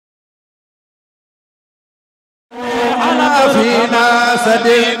فينا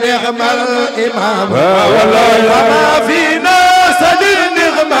سدي نعم الإمام فما فينا سدي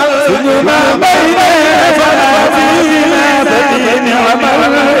نعم الإمام فما فينا سدي نعم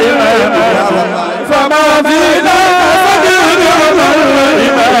الإمام فما فينا سدي نعم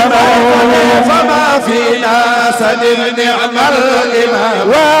الإمام فما فينا سدي نعم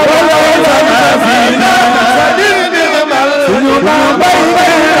الإمام فما فينا سدي نعم الإمام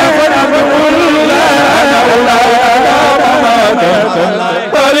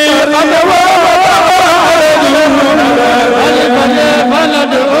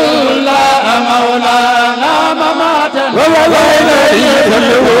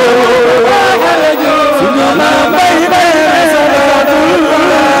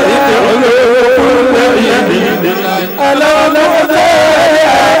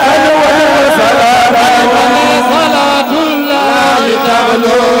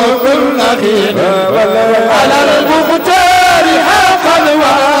على المختار حقا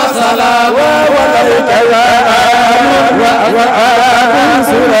وسلام وليك يا وآل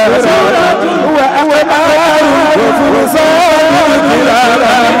سورة وأوآل وفرسان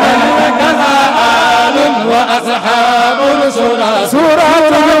كرام كذا آل وأصحاب سورة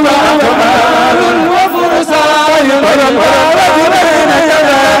وأوآل وفرسان ورجلين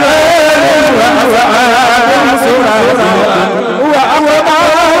كذا وأوآل سورة وأوآل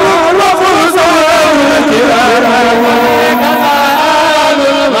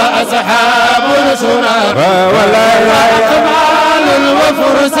أصحاب السرار ولا أكمال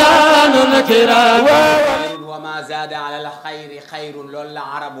وفرسان الكرام وما زاد على الخير خير لول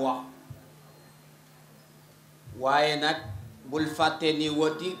عرب وينك بالفتن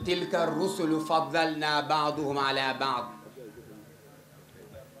وتلك الرسل فضلنا بعضهم على بعض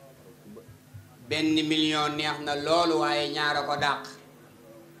بن مليون نيخنا لول واي ñaara ko dak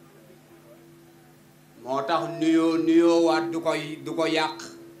motax nuyo wat du ko yak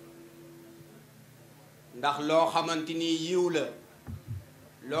ndax loo xamante ni yiw la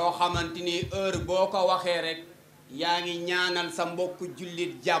loo xamante ni heure boo ko waxee rek yaa ngi ñaanal sa mbokk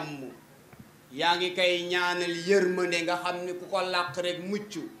jullit jàmm yaa ngi koy ñaanal yërmande nga xam ni ku ko làq rek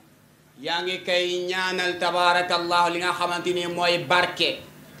mucc yaa ngi koy ñaanal tabaarakallahu li nga xamante ni mooy barke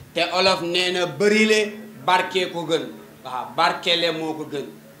te olof nee na bërile barke ko gën waaw barkele moo ko gën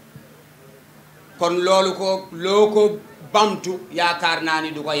kon loolu ko loo ko bamtu yaakaar naa ni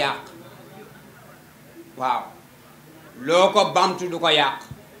du ko yàq waaw loo ko bamtu du ko yàq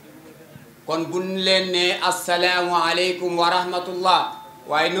kon buñ leen ne assalaamu aleykum wa rahmatullah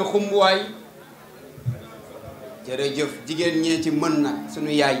waaye na xumb waay jërëjëf jigéen ñee ci mën nag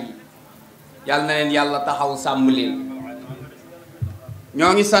sunu yaay yi yal na leen yàlla taxaw sàmm leen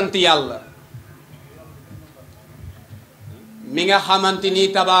ñoo ngi sant yàlla mi nga xamante ni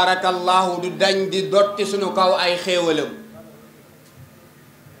tabaarakallahu du dañ di dotti sunu kaw ay xéewalam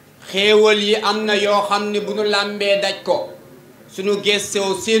xéewal yi am na yoo xam ne bu nu làmbee daj ko sunu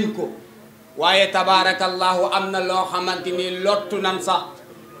gëstoo seen ko waaye tabaarakallahu am na loo xamante ni lottu nan sax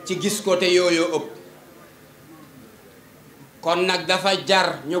ci gis ko te yooyu ëpp kon nag dafa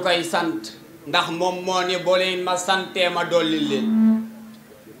jar ñu koy sant ndax moom moo ne boo leen ma santee ma dolli leen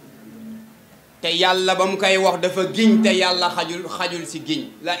te yàlla ba mu koy wax dafa giñ te yàlla xajul si giñ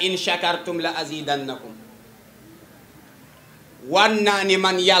la in shakartum la azidannakum wan naa ni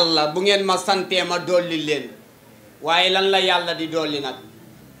man yàlla bu ngeen ma santee ma dolli leen waaye lan la yàlla di dolli nag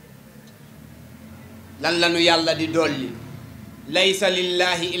lan la nu yàlla di dolli laysa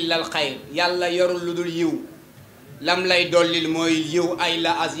lillahi illa al xayr yàlla yorul lu dul yiw lam lay dollil mooy yiw ay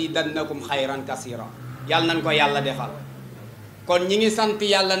la azidannakum xayran kasira yàlla nañ ko yàlla defal kon ñi ngi sant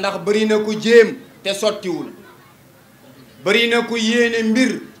yàlla ndax bëri na ku jéem te sottiwul bëri na ku yéene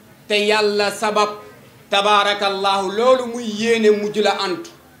mbir te yàlla sabab tabaarakallahu loolu muy yéene mujj la antu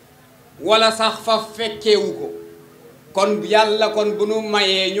wala sax fa fekkeewu ko kon yàlla kon bu nu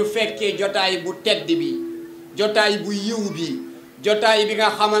mayee ñu fekkee jotaay bu tedd bi jotaay bu yiw bi jotaay bi nga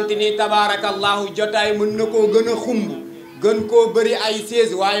xamante ni tabaarakallahu jotaay mën na koo gën a xumb gën koo bëri ay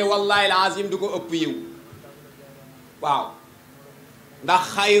sées waaye wallahi alazim du ko ëpp yiw waaw ndax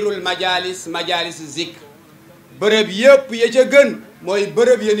xayrul majalis zikr bërëb yépp ya ca gën mooy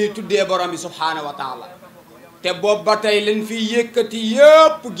bërëb ya ñuy tuddee borom bi subhaanahu wa taala te boobu ba tey leen fi yëkkati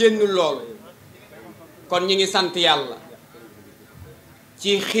yépp génn loolu kon ñi ngi sant yàlla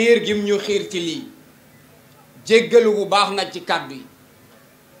ci xiir gim ñu xiir ci lii jéggalu bu baax nag ci kàddu yi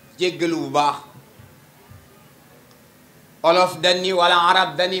jéggalu bu baax olof dani wala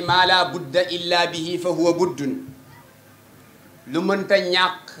arab dani maa la budda illa bihi fa huwa buddun lu mënta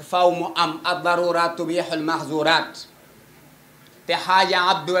ñàkk faw mu am ad-darurat tubihul mahzurat te xaaja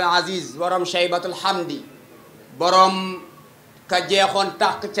Abdul Aziz borom Shaybatul Hamdi borom ka jeexoon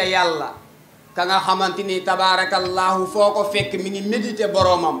tàq ca yàlla ka nga xamante ni tabaarakallahu foo ko fekk mi ngi médité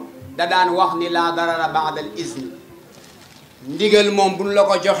boromam da daan wax ni laa darara baadal izni ndigal moom buñ la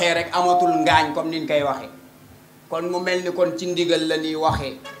ko joxee rek amatul ngaañ comme niñ koy waxee kon mu mel ni kon ci ndigal la ñuy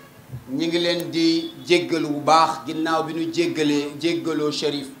waxee ñi ngi leen di jéggalu bu baax ginnaaw bi ñu jéggaloo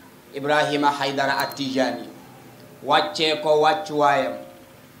Cherif Ibrahima Haydara At-Tijani wàccee ko wàccuwaayam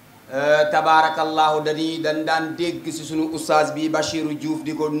tabaarakallahu dañ daan dégg si sunu ustaas bi Bachiru Diouf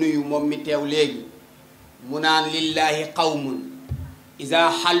di ko nuyu moom mi teew léegi mu naan lillahi qawmun iza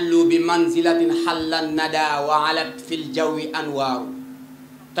xallu bi manzilatin xallan nada wa alat fi ljawi anwaaru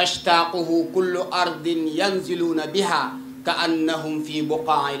tashtaaquhu kullu ardin yanziluuna biha ka annahum fi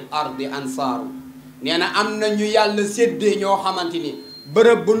buqaa'i l ardi ansaaru nee na am na ñu yàlla séddee ñoo xamante ni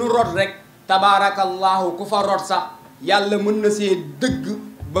bërëb bu nu rot rek tabaarakallahu ku fa rot sax yàlla mën na see dëgg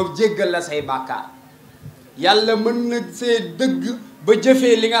ba jéggal la say bàkkaar yàlla mën na see dëgg ba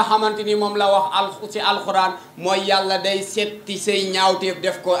jëfee li nga xamante ni moom la wax ci alxuraan mooy yàlla day setti say ñaawteef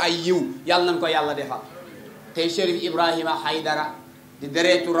def ko ay yiw yàlla nañ ko yàlla defal tey Cherif Ibrahima Haydara di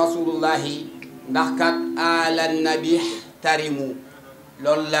deretu rasulullahi ndax kat ala nabi tarimu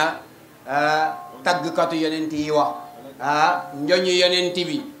loolu la taggkatu yonent yi wax njoñu yonent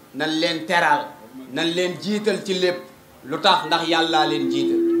bi nan leen teral nan leen jiital ci lépp lu tax ndax yàllaa leen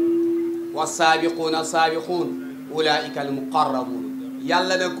jiital wa saabiquuna saabiquun ulaika al muqarrabuun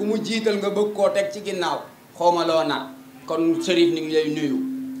yàlla na ku mu jiital nga bëgg koo teg ci ginnaaw xawma loo nat kon Cherif ni ngi lay nuyu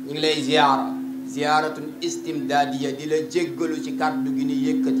ñu ngi lay ziyaaratun istimdaadiya di la jéggalu ci kàddu gi ni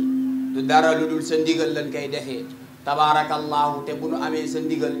yëkkati du dara lu dul sa ndigal lañ koy defee tabaarakallahu te bu nu amee sa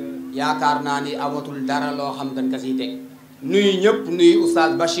ndigal yaakaar naa ni amatul dara loo xam dañ ko siy teg nuyu ñëpp nuyu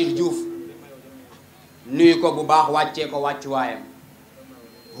oustaz Bachir Diouf nuyu ko bu baax wàccee ko wàccuwaayam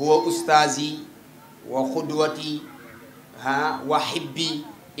huwa ustazi wa xudwati wa xibbi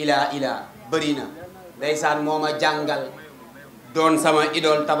ila bëri na ndeysaan moo ma jàngal doon sama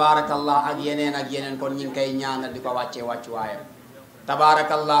idole tabaarakallah ak yeneen kon ñu ngi koy ñaanal di ko wàccee wàccuwaayam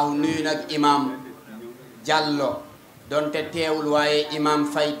tabaarakallahu nuyu nag imam Diallo doonte teewul waaye imam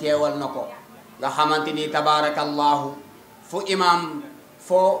Fay teewal na ko nga xamante ni tabaarakallahu fu imam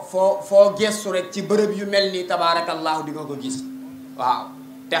foo gestu rek ci bërëb yu mel ni tabaarakallahu di nga ko gis waaw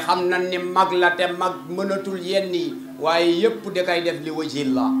te xam na ni mag la te mag mënatul yenn yi waaye yépp da koy def li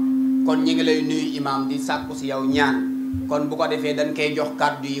wajhillah kon ñi ngi lay nuyu imam di sàkku si yow ñaan kon bu ko defee dañ koy jox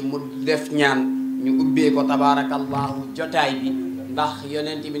kàddu yi mu def ñaan ñu ubbee ko tabaarakallahu jotaay bi ndax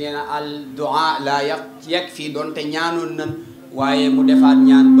yonent bi nee na al du'a la yakfi doonte ñaanoon nan waaye mu defaat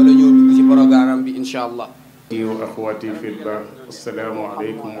ñaan bala ñoo dugg ci programme bi incha allah. wa axwati fillah assalaamu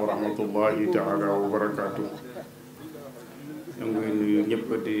aleykum wa rahmatullahi taala wa barakaatu. ñu ngi nuyu ñëpp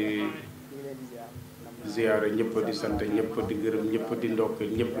di ziyaara ñëpp di sant ñëpp di gërëm ñëpp di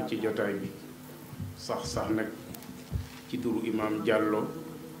ndokkeel ñëpp ci jotaay bi sax nag ci turu imam Diallo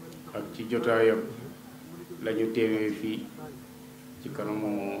ak ci jotaayam lañu teewee fii ci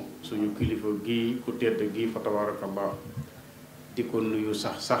kanamu suñu kilifa gi ku tedd gi fa tabarakallah di ko nuyu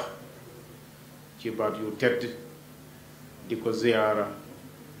sax ci baat yu tedd di ko ziyaara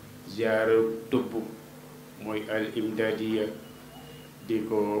tëbb mooy al imdadiya di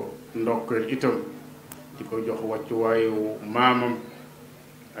ko ndokkeel itam di ko jox wàccuwaayu maamam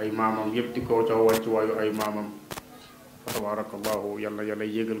ay maamam yépp di ko jox wàccuwaayu ay maamam fa tabarakallahu yàlla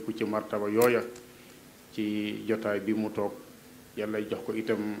yégal ko ci martaba yooya ci jotaay bi mu toog yàlla jox ko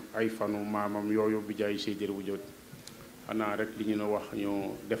itam ay fanu maamam yooyu bi jaay séydér bu jot xanaa rek li ñu ne wax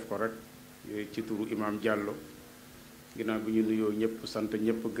ñu def ko rek ci turu imam Diallo ginnaaw bi ñu nuyoo ñëpp sant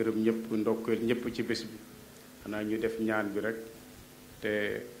ñëpp gërëm ñëpp ndokkeel ñëpp ci bés bi xanaa ñu def ñaan bi rek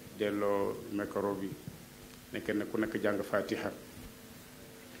te delloo micro bi nekk ne ku nekk jàng fatiha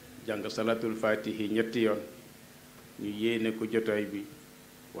jàng salatul fatihi ñetti yoon ñu yéene ko jotaay bi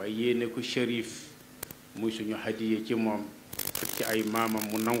waaye yéene ko Cherif muy suñu hadiye ci moom ci ay maamam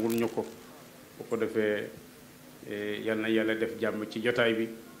mu nangul ñu ko bu ko defee yal na yàlla def jàmm ci jotaay bi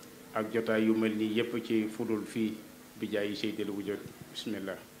ak jotaay yu mel nii yépp ci fudul fii bi jaay seydil wujud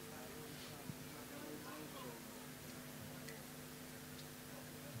bismillah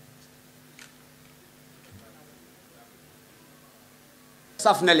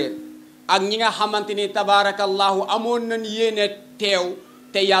saf na leen ak ñi nga xamante ni tabaarakallahu amoon nañ yéene teew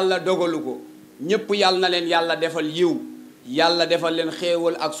te yàlla dogalu ko ñépp yàlla na leen yàlla defal yiw yàlla defal leen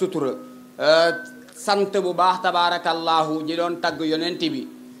xéewal ak sutura sant bu baax tabaarakallahu ñi doon tagg yonent bi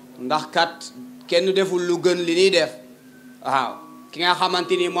ndax kat kenn deful lu gën li ñuy def waaw ki nga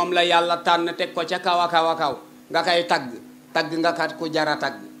xamante ni moom la yàlla tànn teg ko ca kaw a kaw a kaw nga koy tagg nga kat ku jara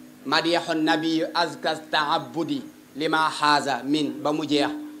tagg madiixu nabi azka taabudi lima xaaza min ba mu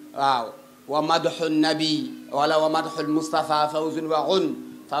jeex waaw wa madxu nabi wala wa madxu lmustafa fawzun wa gun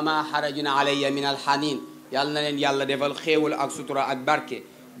fama xarajun alayya min alxanin yàlla na leen yàlla defal xéewal ak sutura ak barke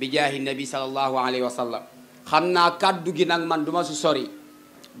bi jaahi nabi sallallahu alayhi wa sallam xam naa kàddu gi nag man duma si sori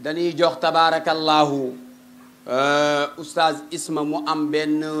dañuy jox tabarakallahu oustaz Isma mu am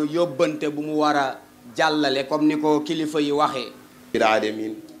benn yóbbante bu mu war a jàllale comme ni ko kilifa yi waxee rabbil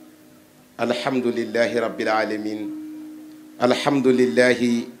alamin alhamdulillahi rabbil alamin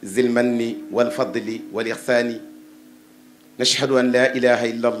alhamdulillahi zil manni wal fadli wal ihsani nashhadu an la ilaha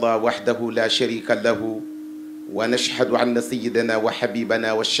illa allah wahdahu la sharika lahu wa nashhadu anna sayyidana wa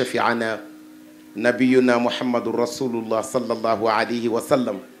habibana wa shafi'ana nabiyuna muhammadun rasulullah sallallahu alayhi wa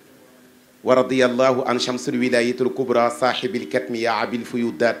sallam wa radiyallahu an shamsul wilayatul kubra sahibil katmi ya abil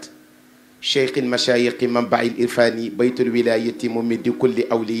fuyudat cheikh almashayikh manba'i al-irfani baytul wilayati mumiddi kulli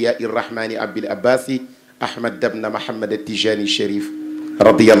awliya'i rahmani abil abbasi ahmad dabna muhammad at-tijani sharif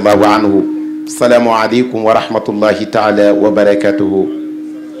radiyallahu anhu. Assalamu alaykum wa rahmatullahi taala wa barakatuhu.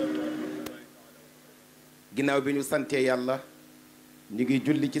 ginnaaw bi ñu sante yàlla ñu ngi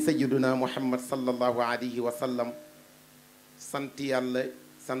julli ci sayyiduna muhammad sallallahu alayhi wa sallam sant yàlla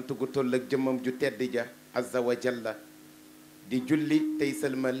sant gu toll ak jëmmam ju tedd ja azza wa jalla di julli tey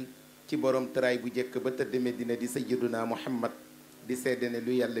sëlmal ci borom tëraay bu jëkk ba tëdd Medina di sayyiduna muhammad di seede ne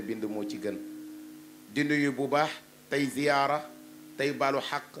lu yàlla bind moo ci gën di nuyu bu baax tey ziyaara tey baalu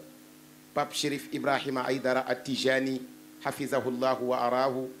xaq Pape Chérif Ibrahima Aydara at-Tijani xafizahullahu wa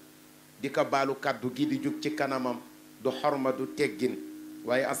araahu di ko baalu kàddu gi di jug ci kanamam du xorma du teggin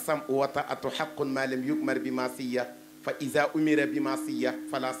waaye assam wa taatu xaqun ma lam yukmar bi masiya fa iza umira bi masiya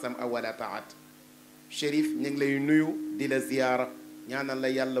fala sam a wala taat. Chérif ñu ngi lay nuyu di la ziyaara ñaanal la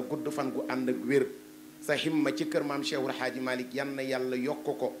yàlla gudd fan gu ànd ak wér sa himma ci kër maam Cheikhul Haaji Malick yan na yàlla yokk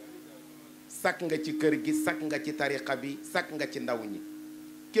ko sak nga ci kër gi sak nga ci tariqa bi sak nga ci ndaw ñi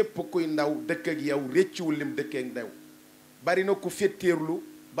képp kuy ndaw dëkk ak yow réccuwul lim dëkkeek ndaw bari na ku féttéerlu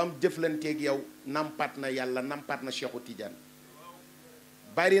ba mu jëflanteeg yow nampat na yàlla nampat na Cheikhu Tidiane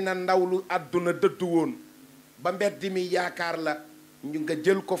bari na ndaw lu àdduna dëddu woon ba mbedd mi yaakaar la ñu nga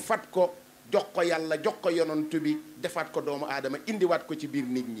jël ko fat ko jox ko yàlla jox ko yonent bi defaat ko doomu aadama indiwaat ko ci biir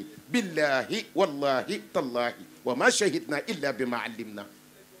nit ñi billahi wallahi tallahi wa ma shahidna illa bi ma allimna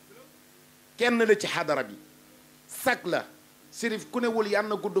kenn la ci xadara bi sak la Chérif ku newul yàlla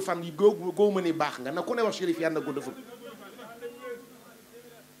na gudd fan yi góob ma ni baax nga na ku ne wax Chérif yàlla na gudd fan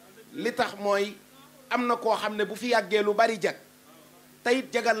li tax mooy am na koo xam ne bu fi yàggee lu bari jag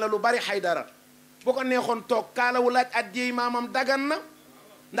teyit jagal la lu bari xaydara bu ko neexoon toog kaalawu laaj addiyey maamam dagan na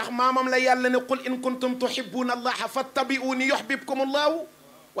ndax maamam la yàlla ne qul in kuntum tuhibbuna allaha fattabi'uni yuhbibkum allahu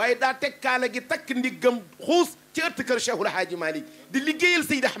waaye daa teg kaala gi takk ndiggam xuus ci ëtt kër Cheikhul Haaji Malick di liggéeyal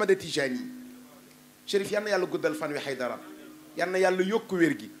Seydi Ahmad Tijani yi Chérif yal na yàlla guddal fan wi xaydara yal na yàlla yokku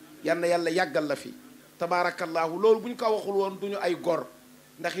wér gi yal na yàlla yàggal la fi tabaarakallahu loolu bu ñu ko waxul woon du ñu ay gor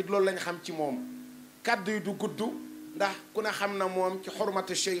ndax it loolu lañ xam ci moom kàddu yi du gudd ndax ku ne xam na moom ci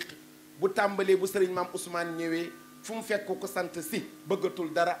xurmatu cheikh bu tàmbalee bu sëriñ maam Ousmane ñëwee fu mu fekk ko sant si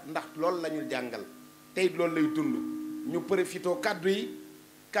bëggatul dara ndax loolu la ñu jàngal tey loolu lay dund ñu profitoo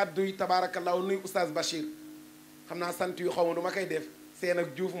kàddu yi tabaarakallahu nuy oustaz Bachir xam naa sant yu xaw ma du ma koy def seen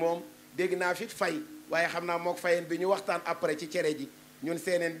ak Diouf moom dégg naa fi fay waaye xam naa mook fayeen bi ñu waxtaan après ci cere ji ñun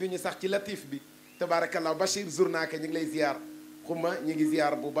seeneen bi ñu sax ci latif bi tabaarakallahu Bachir journaake ñu ngi lay ziar xuma ñu ngi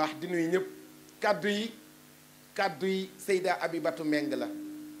ziar bu baax di nuyu ñëpp kàddu yi Seyda Abibatu Meng la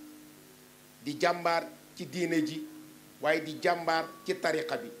di jàmbaar ci diine ji waaye di jàmbaar ci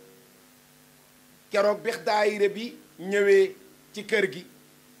tariqa bi keroog bi daayira bi ñëwee ci kër gi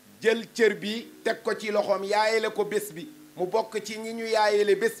jël cër bi teg ko ci loxoom yaayele ko bés bi mu bokk ci ñi ñu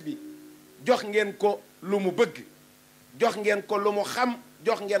yaayele bés bi jox ngeen ko lu mu bëgg jox ngeen ko lu mu xam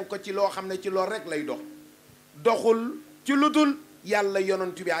jox ngeen ko ci loo xam ne ci lool rek lay doxul ci lu dul yàlla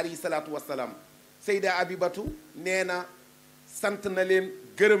yonantu bi alayhi salaatu wassalaam Seyda Abibatu nee na sant na leen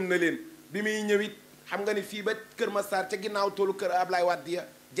gërëm na leen bi muy ñëwit xam nga ni fii ba Kër Massar ca ginnaaw toolu kër Ablaye Wade ya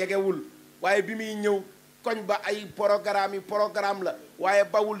jegewul waaye bi muy ñëw koñ ba ay programme la waaye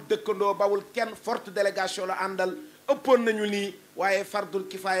bawul dëkkandoo bawul kenn forte délégation la àndal ëppoon nañu nii waaye fardul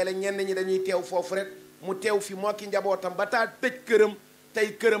kifaaya la ñenn ñi dañuy teew foofu rek mu teew fi moo ki njabootam ba taa tëj këram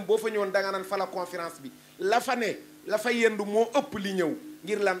tey këram boo fa ñëwoon danga naan fa la conférence bi la fa ne la fa yendu moo ëpp li ñëw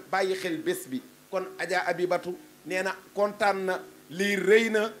ngir lan bàyyi xel bés bi kon Adja Abibatu nee na kontaan na lii rëy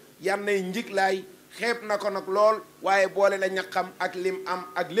na yan nay njiglaay xeeb na ko nag lool waaye boole la ñaqam ak lim am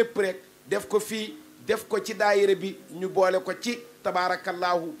ak lépp rek def ko fii def ko ci daayira bi ñu boole ko ci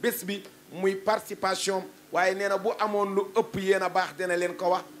tabaarakallaahu bés bi muy participation waaye nee na bu amoon lu ëpp yéen a baax dina leen ko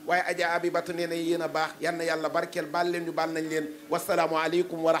wax waaye Adja Abibatu nee na yéen a baax yal na yàlla barkeel baal leen ñu baal nañ leen wasalaamu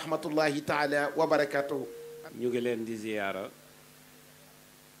aleykum wa rahmatullahi taala wa barakatuhu. ñu ngi leen di ziyaara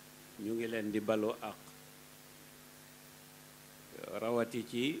ñu ngi leen di balu ak rawati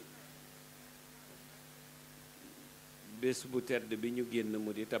ci bés bu tedd bi ñu génn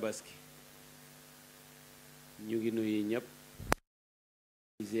mu di tabaski ñu ngi nuyu ñëpp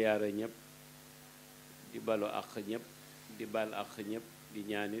di ziyaara ñëpp di balu ak ñëpp di bal ak ñëpp di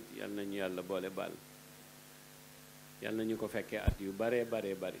ñaanit yal nañu yàlla boole bal yal nañu ko fekkee at yu bare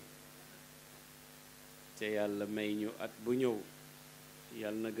bare bari te yàlla may ñu at bu ñëw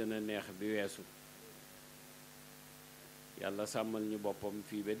yal na gën a neex bi weesu yàlla sàmmal ñu boppam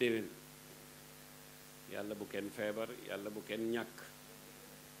fii ba déwén yàlla bu kenn feebar yàlla bu kenn ñàkk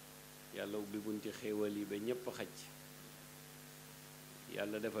yàlla ubbi bunti xéewal yi ba ñépp xaj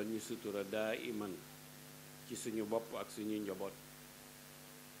yàlla defal ñu sutura daa iman ci suñu bopp ak suñu njaboot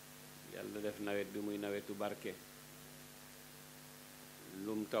yàlla def nawet bi muy nawetu barke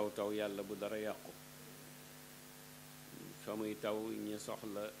lum taw taw yàlla bu dara yàqu fa muy taw ñi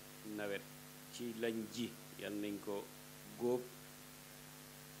soxla nawet ci lañ ji yal nañ ko góob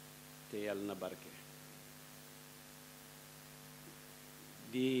te yàlla na barke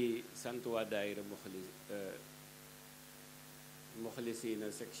di sant waa daayira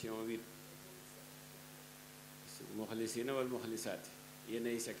Moukhlissina section 8 Moukhlissina wal Moukhlissata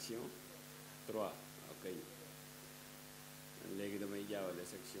yéenay section 3 ok léegi damay jaawale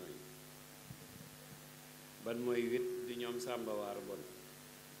section yi ban mooy 8 di ñoom Sàmba Waar Bon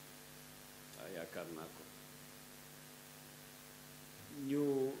waaw yaakaar naa ko ñu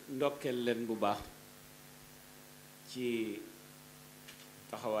ndokkeel leen bu baax ci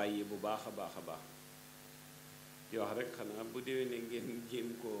taxawaay yi bu baax a baax a baax di wax rek xanaa bu déwénee ngeen jéem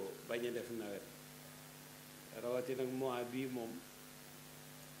ko bañ a def nawet rawati nag mois bii moom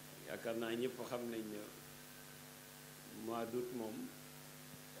yaakaar naa ñëpp xam nañ ne mois d'août moom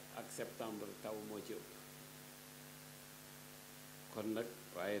ak septembre taw moo ci ëpp kon nag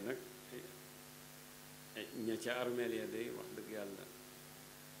waaye nag ña ca armeel ya day wax dëgg yàlla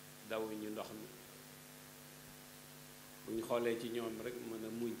daw ñu ndox mi bu ñu xoolee ci ñoom rek mën a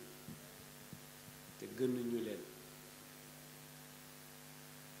muñ te gënuñu leen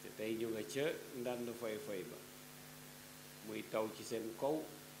te tey ñu nga ca ndànd foy foy ba muy taw ci seen kaw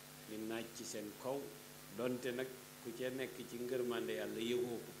di naaj ci seen kaw donte nag ku ca nekk ci ngërmande yàlla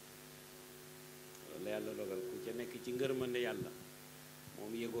yëgoo ko loolu yàlla dogal ku ca nekk ci ngërmande yàlla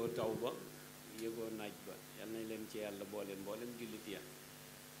moom yëgoo taw ba yëgoo naaj ba yal nañ leen ci yàlla boole mboolem jullit ya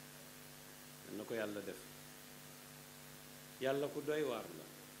yal na ko yàlla def yàlla ku doy waar la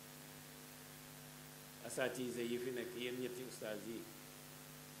asatise yi fi nekk yéen ñetti ustaas yi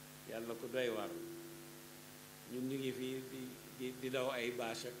yàlla ku doy waar la ñun ñu ngi fii di daw ay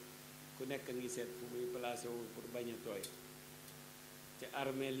bâche ak ku nekk ngi seet fu muy placé wu pour bañ a tooy te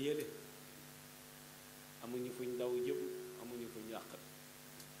armeel yële amuñu fuñ daw jëm amuñu fuñ làqat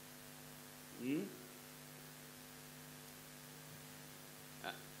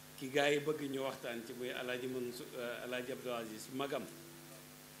ah ki gaa yi bëgg ñu waxtaan ci muy alaaji Mansour alaaji Abdou Aziz magam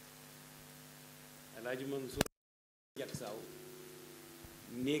alaaji Mansour jak saaw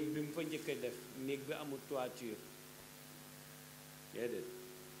néeg bi mu fa njëkk a def néeg bi amul toiture déedéet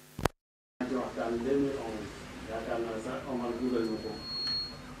ci waxtaan 2011 yaakaar naa sax Omar dugal na ko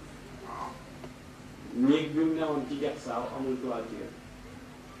néeg bi mu newoon ci jak saaw amul toiture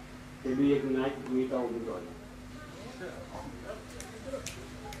te du yëg naaj buy taw bu doon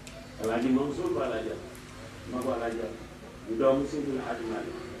alaaji Mansour ba alaaji ma ko alaaji ñu doomu Seydil Hadji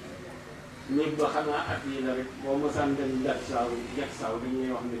Malick néeg ba xanaa at yi la rek boo mosaan dem jak saaw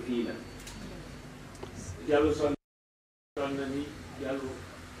dañuy wax ne fii la jàllu son na ni jàllu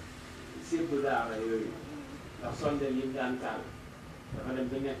sibb daara yooyu ndax sondeel yi mu daan taal dafa dem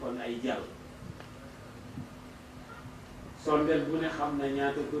ba nekkoon ay jàll sondeel bu ne xam na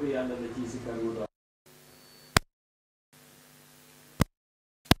ñaata tur yàlla la ciy sikkar mu doon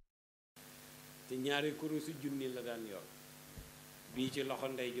te ñaari kurusu junni la daan yor bii ci loxo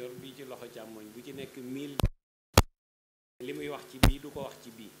ndeyjoor bii ci loxo càmmoñ bu ci nekk 1000 li muy wax ci bii du ko wax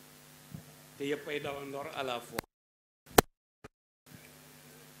ci bii te yépp ay dawandoor à la fois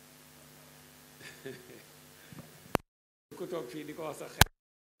ku toog fii di ko wax sax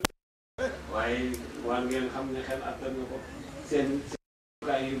xel waaye war ngeen xam ne xel attan na ko seen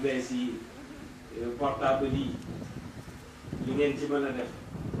kaay yu bees yi portable yi li ngeen ci mën a def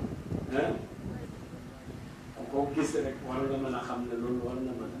koo gis rek war nga mën a xam ne loolu war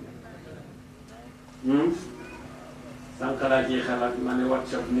na mën a nekk sànq laa ciy xalaat ma ne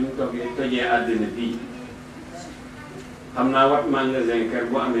WhatsApp ni mu tojee àddina bii xam naa wat magasin kër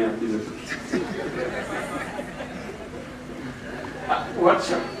bu amee ak dina tukki ah wat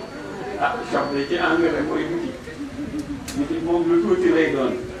shop ah shop de ci anglais mooy boutique moom lu tuuti lay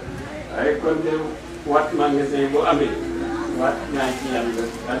doon waaye kon de wat magasin bu amee wat naa ci yàlla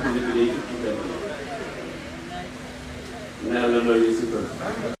adduna bi day tukki benn ne la loolu si ko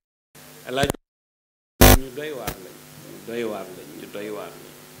alaaj ñu doy waar lañ ñu doy waar lañ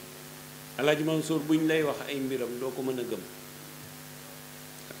Alaaji Mansour buñ lay wax ay mbiram doo ko mën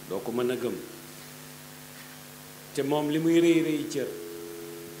a gëm te moom li muy rëy cër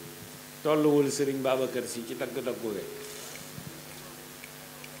tolluwul Sëriñ Babacar Si ci dagg-daggu rek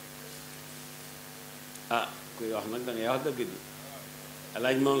ah kuy wax nag da ngay wax dëgg di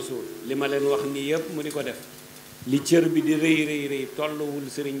Alaaji Mansour li ma leen wax nii yëpp mu di ko def li cër bi di rëy tolluwul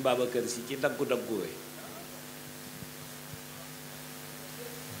Sëriñ Babacar Si ci daggu-daggu rek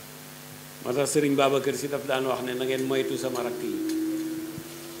moo tax Sëriñ Babacar Si daf daan wax ne na ngeen moytu sama rakk yi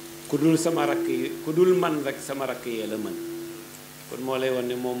ku dul sama rakk yi ku dul man rek sama rakk yee la mën kon moo lay wan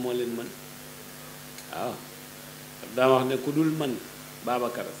ne moom moo leen mën waaw daf daan wax ne ku dul man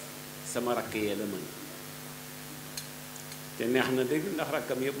Babacar sama rakk yee la mën te neex na dégg ndax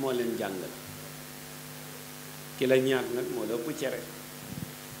rakkam yëpp moo leen jàngal ki la ñaat nag moo la ëpp cere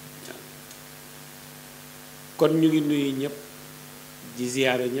waaw kon ñu ngi nuyu ñëpp di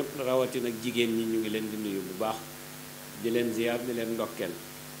ziyaare ñëpp rawatina ak jigéen ñi ñu ngi leen di nuyu bu baax di leen ziyaar di leen ndokkeel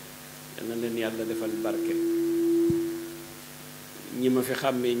yal na leen yàlla defal barke ñi ma fi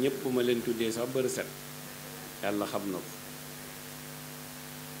xàmmee ñëpp bu ma leen tuddee sax bër set yàlla xam na ko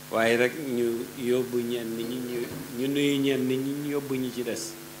waaye rek ñu yóbbu ñenn ñi ñu nuyu ñenn ñi ñu yóbbu ñi ci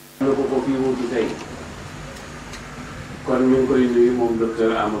des na ko fi wutu tey kon ñu ngi koy nuyu moom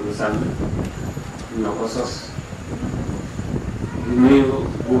docteur Amadou Sall ñoo ko sos di nuyu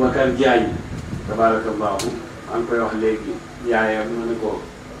Boubacar Diagne tabaarakallaahu maa ngi koy wax léegi yaayam ma ne ko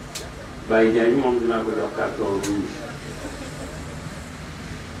Baye Diagne moom dinaa ko jox carton rouge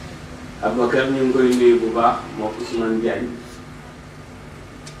Aboubacar ñu ngi koy nuyu bu baax moo Ousmane Diagne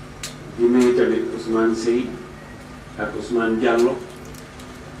di nuyu tamit Ousmane Sey ak Ousmane Diallo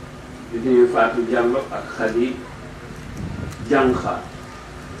di nuyu Fatou Diallo ak Khady Diankha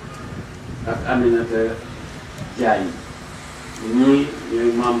ak Aminata Diagne ñii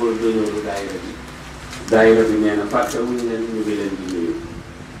ñooy membre d'honneur daayira bi nee na fàttewuñu leen ñu ngi leen di nuyu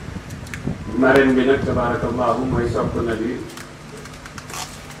marraine bi nag tabaarakallaahu mooy sopp na bi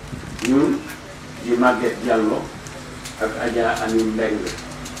ñun di Maguette Diallo ak Adja Ami Mbeng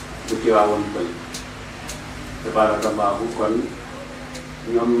bu ci waawoon bël tabaarakallaahu kon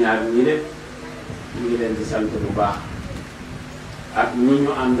ñoom ñaar ñi de ñu ngi leen di sant bu baax ak ñi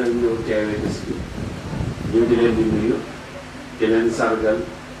ñu àndal ñëw teewe bés bi ñu di leen di nuyu di leen sargal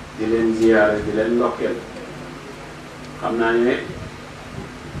di leen ziyaare di leen ndokkeel xam naa ne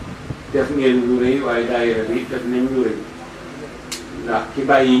def ngeen lu rëy waaye daayira bi def nañ lu rëy ndax ki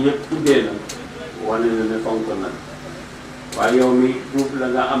bàyyi ñëpp tuddee na wane na ne fonk na waaye yow mi duub la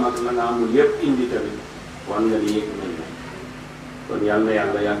nga am ak la nga amul yëpp indi tamit wan nga ni yëg nañ la kon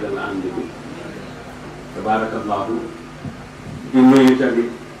yàlla yàggal na ànd bi tabaarakallaahu di nuyu tamit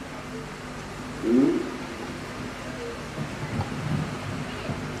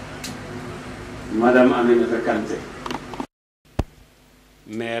madame Aminata Kanté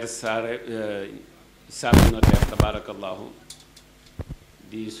maire Sare Notaire tabarakallahu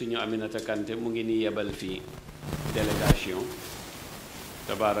di suñu Aminata Kanté mu ngi ni yebal fii délégation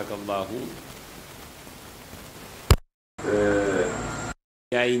tabarakallahu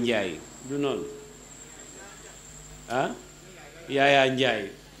yaay Njaay du noonu ah Yaaya Njaay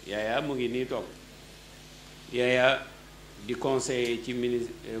Yaaya mu ngi nii toog Yaaya di conseiller ci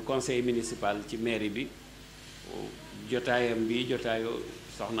conseil municipal ci mairie bi jotaayam bi jotaayu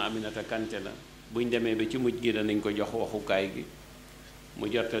soxna Aminata Kanté la buñ demee ba ci mujj gi danañ ko jox waxukaay gi mu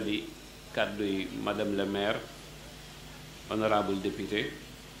jottali kàddu yi madame le maire honorable député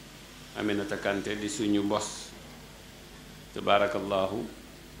Aminata Kanté di suñu mbos tabarakallahu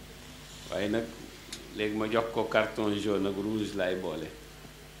waaye nag léegi ma jox ko carton jaune ak rouge laay boole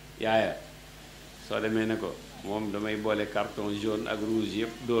Yaaya soo demee ne ko moom damay boole carton jaune ak rouge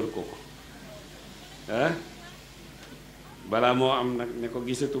yëpp dóor ko ah balaa moo am nag ne ko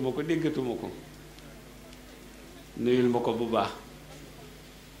gisatuma ko déggatuma ko nuyul ma ko bu baax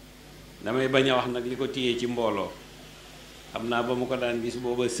damay bañ a wax nag li ko téye ci mbooloo xam naa ba mu ko daan gis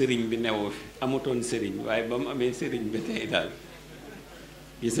booba sëriñ bi newoo fi amutoon sëriñ waaye ba mu amee sëriñ bi tey daal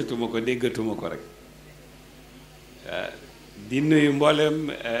gisatuma ko déggatuma ko rek di nuyu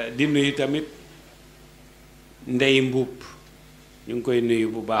mboolem di nuyu tamit ndey mbuub ñu ngi koy nuyu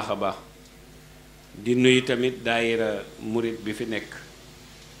bu baax a baax di nuyu tamit daayira murit bi fi nekk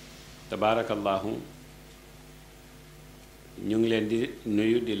tabaarakallahu ñu ngi leen di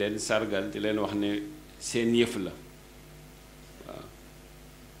nuyu di leen sargal di leen wax ne seen yëf la waaw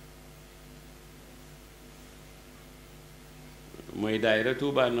mooy daayira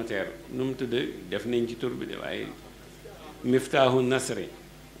Touba Notaire nu mu tudd def nañ ci tur bi de waaye Miftaahu Nasri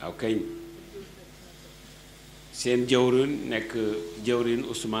waaw kañ seen jëwrin nekk jëwrin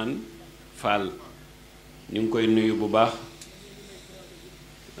Ousmane Fall ñu ngi koy nuyu bu baax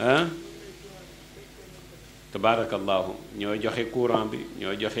ah tabaarakallahu ñoo joxe courant bi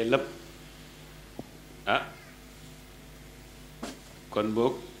ñoo joxe lépp ah kon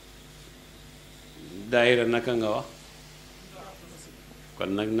boog daayira naka nga wax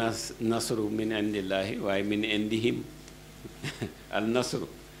kon nag nasru min indillahi waaye min indihim al nasru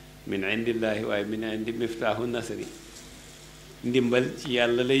min indillahi waaye min indi miftaahu nasri ndimbal ci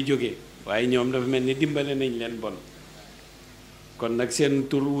yàlla lay jóge waaye ñoom dafa mel ni dimbale nañ leen bon kon nag seen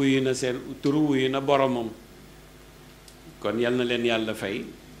tur wuyu na boromam kon yal na leen yàlla fay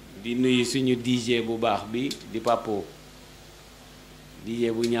di nuyu suñu DJ bu baax bi di Papo DJ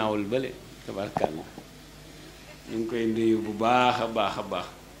bu ñaawul bale tabarkàlla ñu ngi koy nuyu bu baax a baax a baax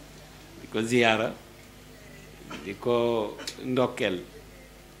di ko ziyaara di ko ndokkeel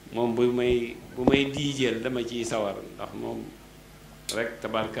moom bu may DJel dama ciy sawar ndax moom rek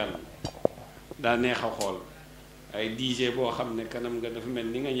tabarkàlla daa neex a xool ay DJ boo xam ne kanam nga dafa mel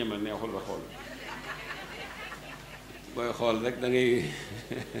ni nga ñema neexul a xool booy xool rek da ngay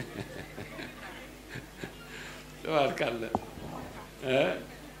tabarkàlla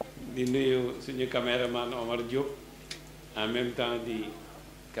di nuyu suñu caméraman Omar Diop en même temps di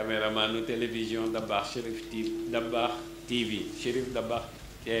caméramanu télévision DABAKH TV CHERIF DABAKH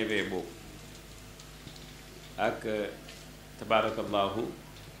TV boobu ak tabarakallahu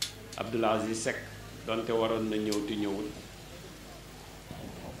Abdoul Aziz Seck donte waroon na ñëw te ñëwul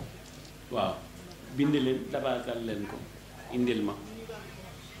waaw bind leen dabaatal leen ko indil ma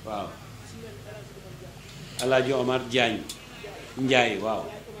waaw Alaaji Omar Njaay waaw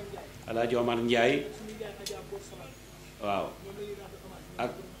Alaaji Omar Njaay waaw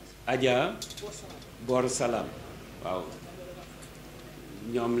ak Adja Bor Salam waaw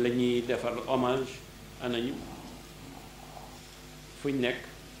ñoom la ñuy defar hommage anañu fuñ nekk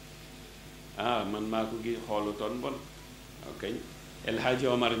man maa ko gi xoolu toon bon ok El Hadji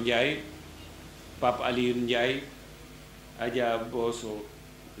Omar Njaay Pape Alioune Njaay Adja Boso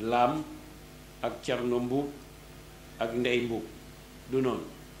Lam ak Cerno Mbuub ak Ndey Mbuub du noonu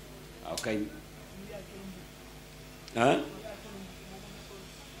waaw kañ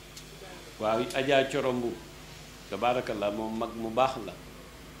waaw Adja Coro Mbuub tabarakallah moom mag mu baax la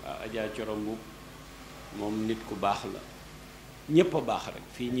waaw Adja Coro Mbuub moom nit ku baax la ñépp a baax rek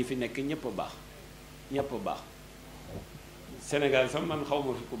fii ñi fi nekk ñépp a baax Sénégal sax man xaw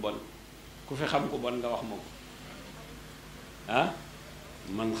ma fi ku bon ku fi xam ku bon nga wax moom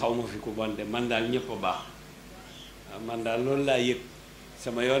man xaw ma fi ku bon de man daal ñépp a baax man daal loolu laa yëg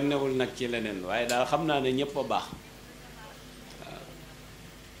sama yoon newul nag ci leneen waaye daal xam naa ne ñépp a baax waaw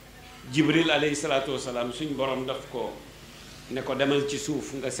Jibril alayhi salaatu wasalaam suñ borom daf ko ne ko demal ci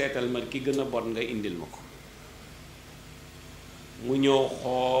suuf nga seetal ma ki gën a bon nga indil ma ko mu ñëw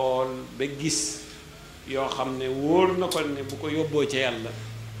xool ba gis yoo xam ne wóor na ko ne bu ko yóbboo ca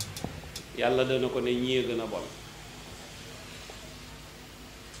yàlla dana ko ne ñii gën a bon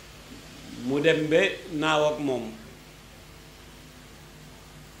mu dem ba naaw ak moom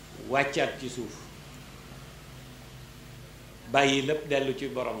wàccaat ci suuf bàyyi lépp dellu ci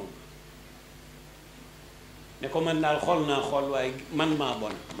boromam ne ko man daal xool naa xool waaye man maa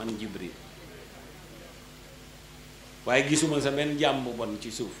bon man Jibril waaye gisuma sa benn jàmm bu bon ci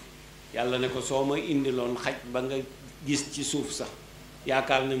suuf yàlla ne ko soo ma indiloon xaj ba nga gis ci suuf sax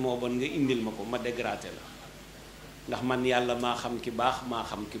yaakaar ne moo bon nga indil ma ko ma dégradé la ndax man yàlla maa xam ki baax maa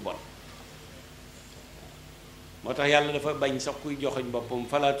xam ki bon moo tax yàlla dafa bañ sax kuy joxoñ boppam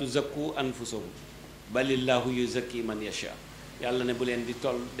falaa tuzakku anfusakum balillaahu yuzakki man yasha yàlla ne bu leen di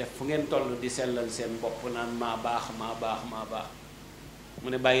toll def fu ngeen toll di sellal seen bopp naan maa baax mu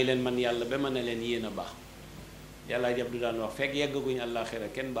ne bàyyi leen man yàlla ba ma ne leen yéen a baax yàlla jab du daan wax fekk yeggaguñ àllaaxira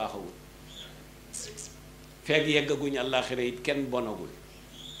kenn baaxagul fekk yeggaguñ àllaaxira it kenn bonagul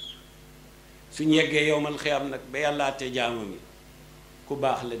suñ yeggee yowmal xiyaam nag ba yàlla àtte jaamam yi ku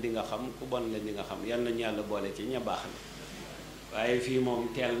baax la di nga xam ku bon la di nga xam yal nañu yàlla boole ci ña baax la waaye fii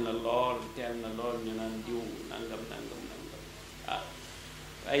moom teel na lool ñu naan diw nangam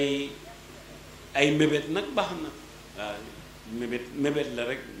ay mébét nag baax na waaw mébét la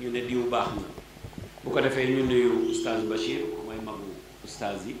rek ñu ne diw baax na bu ko defee ñu nuyu oustaz Bachir mooy magu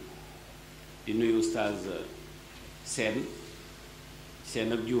oustaz yi di nuyu oustaz Sène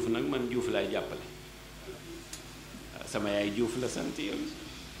Sène ak Diouf nag man Diouf laay jàppale sama yaay Diouf la sant yow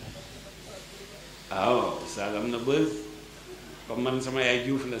waaw oustaz am na bës comme man sama yaay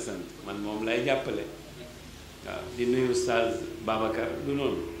Diouf la sant man moom lay jàppale waaw di nuyu oustaz Babacar du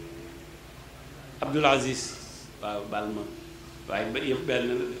noonu Abdoul Aziz waaw baal ma waaye ba yëpp benn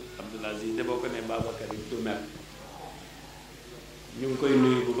la Abdoul Aziz de boo ko ne Babacar yi du mer ñu ngi koy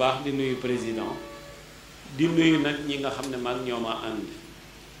nuyu bu baax di nuyu président di nuyu nag ñi nga xam ne maag ñoo ma ànd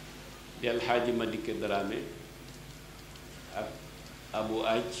di Alxaaji Madické Dramé ak Abu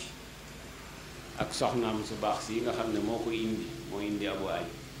Aj ak soxnaam su baax si nga xam ne moo ko indi moo indi Abu Aj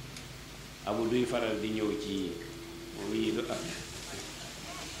abu duy faral di ñëw ci moom yi du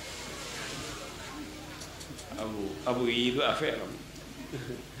abu yi du affaire am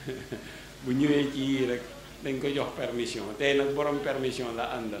bu ñëwee ci yii rek dañ ko jox permission tey nag borom permission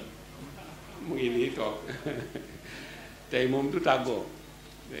la àndal mu ngi nii toog tey moom du tàggoo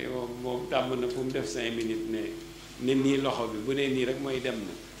tey moom tàmm na fu mu def 5 minutes ne nii loxo bi bu nee nii rek mooy dem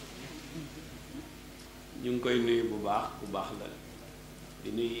na ñu ngi koy nuyu bu baax bu baax la di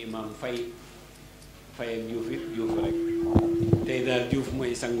nuyu imam Fay ak Diouf it Diouf rek tey daal Diouf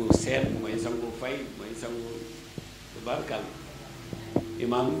mooy sangu Seen mooy sangu Fay mooy sangu tubarkal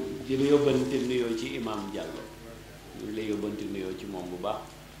imam di la yóbbante nuyoo ci imam Diallo ñu ngi lay yóbbante nuyoo ci moom bu baax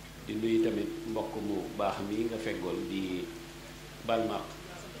di nuyu tamit mbokk mu baax mi nga feggool di balmaq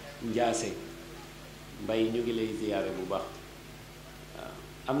Njaase Mbay ñu ngi lay ziyaare bu baax waaw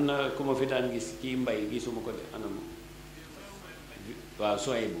am na ku ma fi daan gis ci Mbay gisuma ko de anam waaw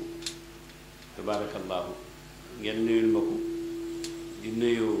sooy bu tabaarakallaahu ngeen nuyul ma ko di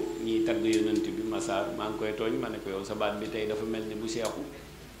nuyu ñiy tagg yonent bi Massar maa ngi koy tooñ ma ne ko yow sa baat bi tey dafa mel ni bu seexu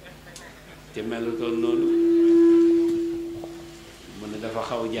te melutoon noonu mu ne dafa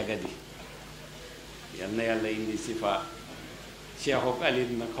xaw jagadi yal na yàlla indi sifa Cheikh ak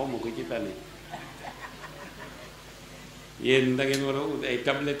Aline nag xaw ma ko ci tane yéen da ngeen war a ut ay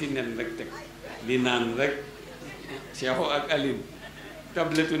tablette nen rek teg di naan rek Cheikh ak Aline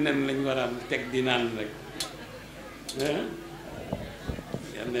tablette nen lañ war a teg di naan rek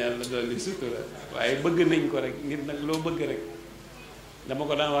yal na yàlla dolli sutura waaye bëgg nañ ko rek nit nag loo bëgg rek dama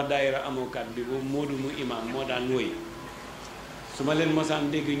ko daan wax daayira amokat bi boobu Moodu mu imam moo daan woy su ma leen mosaan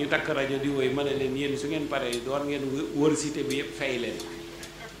dégg ñu takk rajo di woy ma ne leen yéen su ngeen paree door ngeen wër cité bi yëpp fay leen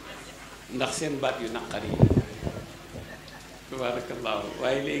ndax seen baat yu naqar yi tabaarakallaahu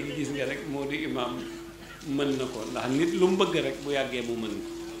waaye léegi gis nga rek Moodu imam mën na ko ndax nit lu mu bëgg rek bu yàggee mu mën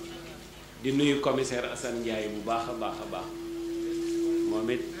ko di nuyu commissaire Assane Ndiaye bu baax a baax a baax moom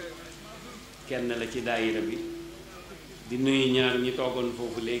it kenn la ci daayira bi di nuyu ñaar ñi toogoon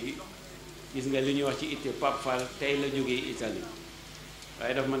foofu léegi gis nga li ñuy wax ci itte Pape Fall tey la jógee Italie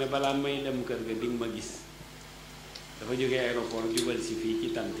waaye daf ma ne balaa may dem kër ga dinga ma gis dafa jógee aéroport jubal si fii ci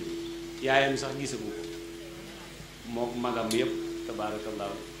tant bi yaayam sax gisagu ko mook magam yépp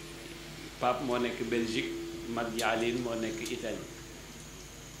tabaarakallaahu Pape moo nekk Belgique mag Jaalin moo nekk Italie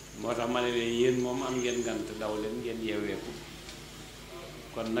moo tax ma ne leen yéen moom am ngeen ngant daw leen ngeen yeeweeku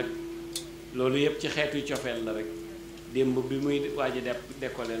kon nag loolu yépp ci xeetu cofeel la rek démb bi muy waaj a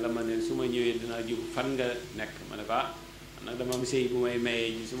décoller la ma ne su ma ñëwee dinaa jub fan nga nekk ma ne ko nag dama am sëy bu may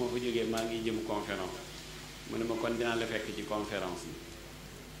mayee ji su ma fa jógee maa ngi jëm conférence mu ne ma kon dinaa la fekk ci conférence bi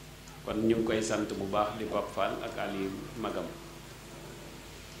kon ñu ngi koy sant bu baax di Pape Fall ak Ali magam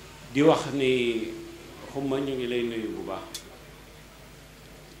di wax ni xumma ñu ngi lay nuyu bu baax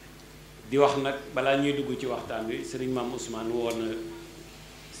di wax nag balaa ñuy dugg ci waxtaan wi sëriñ Maam Ousmane woo na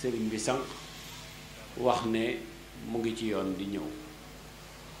sëriñ bi sànq wax ne mu ngi ci yoon di ñëw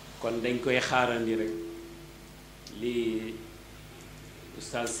kon dañ koy xaarandi rek li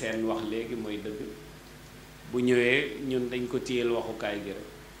oustaz Sène wax léegi mooy dëgg bu ñëwee ñun dañ ko téyel waxukaay gi rek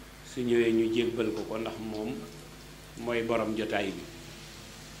su ñëwee ñu jébbal ko ndax moom mooy borom jotaay bi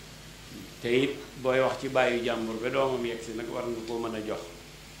te it booy wax ci bàyyu jàmbur ba doomam yegg si nag war nga koo mën a jox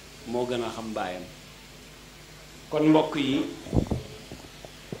moo gën a xam baayam kon mbokk yi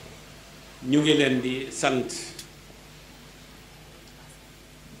ñu ngi leen di sant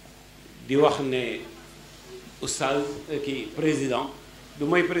di wax ne oustaz kii président du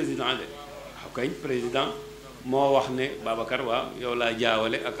mooy président de waaw kañ président moo wax ne Babacar waaw yow laa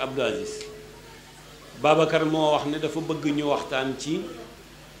jaawale ak Abdou Aziz Babacar moo wax ne dafa bëgg ñu waxtaan ci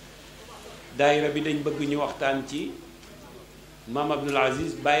daayira bi dañ bëgg ñu waxtaan ci maam Abdoul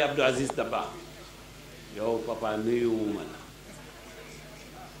Aziz Baye Abdou Aziz Dabakh yow papa nuyuwuma la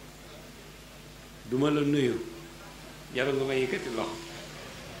duma la nuyu jarul nga ma yëkkati loxo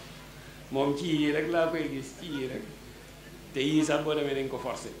moom ci yii rek laa koy gis ci yii rek te yii sax boo demee dañ ko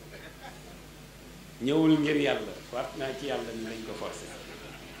forcé ñëwul ngir yàlla waat naa ci yàlla ni lañ ko forcé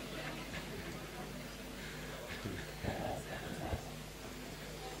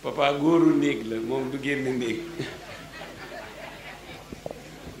papa góoru néeg la moom du génn néeg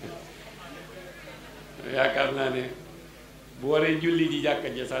yaakaar naa ne bu waree julli ji jàkka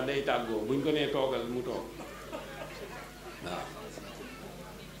ja sax day tàggoo buñ ko nee toogal mu toog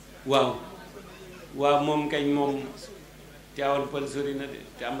waaw waaw moom kañ moom Tivaouane Peulh sori na de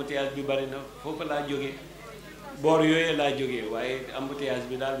te embouteillage bi bari na foofu laa jógee boor yooyu laa jógee waaye embouteillage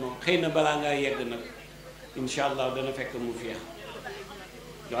bi daal moom xëy na balaa ngaa yegg nag incha allah dana fekk mu féex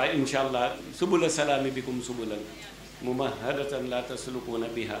waaye incha allah subula salaami bikum subulan mumahadatan la taslukuuna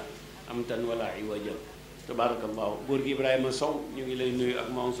biha amtan wala iwajan tabarakallahu góor gi Ibrahima Sow ñu ngi lay nuyu ak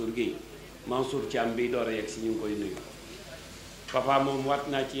Mansour Guèye Mansour Thiam bi door a yegg si ñu ngi koy nuyu papa moom wat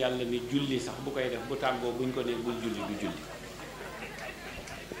naa ci yàlla ni julli sax bu koy def bu tàggoo buñ ko ne bul julli du julli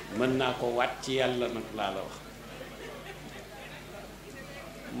mën naa ko wat ci yàlla nag laa la wax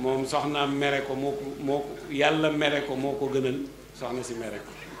moom soxnaam mere ko moo ko yàlla mere ko moo ko gënal soxna si mere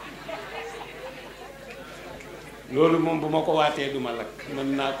ko loolu moom bu ma ko waatee duma lakk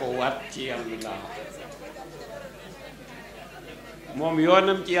mën naa ko waat ci yàlla laa wax moom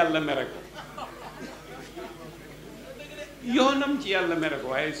yoonam ci yàlla mere ko yoonam ci yàlla mere ko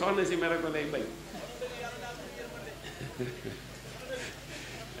waaye soxna si mere ko lay bañ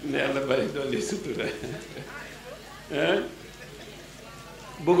ne yàlla bari dolli sutura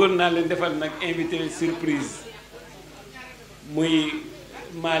bëggoon naa leen defal nag invité surprise muy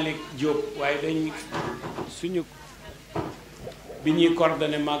Malick Diop waaye dañ suñu bi ñuy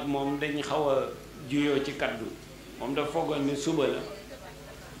coordonné maag moom dañ xaw a juyoo ci kaddu moom dafa foogoon ni suba la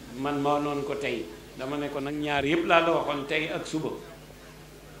man ma noonu ko tey dama ne ko nag ñaar yëpp laa la waxoon tey ak suba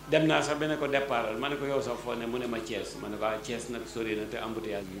dem naa sax ba ne ko départal ma ne ko yow sax foo ne mu ne ma Thiès ma ne ko Thiès nag sori na te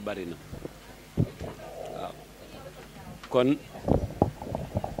embouteillage bi bari na waaw kon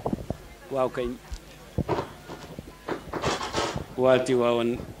waaw kañ waati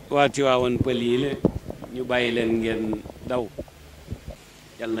waawoon pël yi la ñu bàyyi leen ngeen daw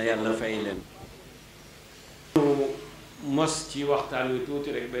yal na yàlla fay leen mos ci waxtaan wi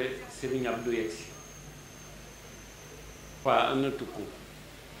tuuti rek ba Serigne Abdou yegsi waa am na tukku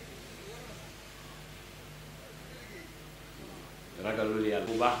ragalul yàlla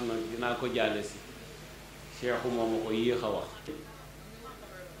bu baax nag dinaa ko jàlle si Cheikhu moom a ko yéex a wax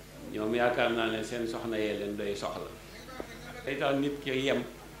ñoom yaakaar naa ne seen soxna yee leen doy soxla day tax nit ki yem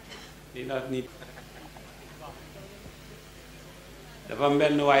day tax nit dafa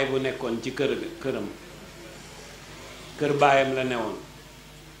benn waay bu nekkoon ci këram kër baayam la newoon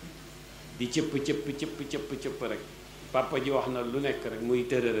di cëpp rek papa ji wax na lu nekk rek muy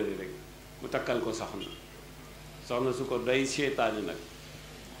tërërëri rek mu takkal ko soxna su ko doy seytaane nag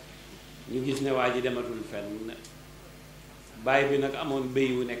ñu gis ne waa ji dematul fenn baay bi nag amoon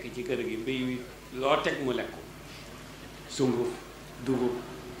béy wu nekk ci kër gi béy wi loo teg mu lekk sunguf dugub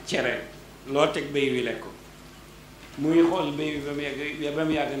cere loo teg béy wi lekk muy xool béy wi ba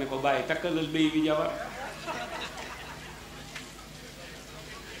mu yàgg ne ko bàyyi takkalal béy wi jabar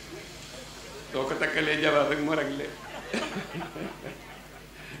soo ko takkalee jabar rek mu réglé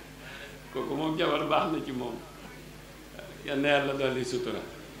kooku moom jabar baax na ci moom yal na yàlla dolli sutura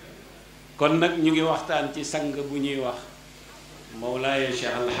kon nag ñu ngi waxtaan ci sang bu ñuy wax Mawlaaya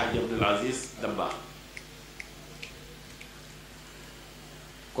Cheikh Al Hadj Abdoul Aziz Dabakh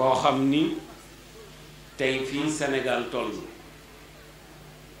koo xam ni tey fii Sénégal toll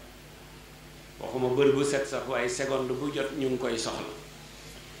waxuma bër bu set sax waaye seconde bu jot ñu ngi koy soxla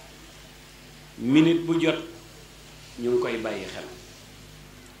minute bu jot ñu ngi koy bàyyi xel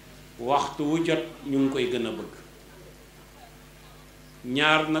waxtu wu jot ñu ngi koy gën a bëgg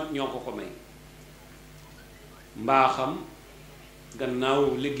ñaar nag ñoo ko may mbaaxam gannaaw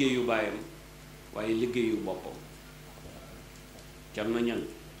liggéeyu baayam waaye liggéeyu boppam cam na ñan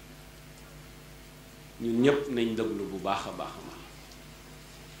ñun ñépp nañ déglu bu baax a baax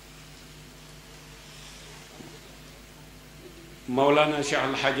Mawlana Cheikh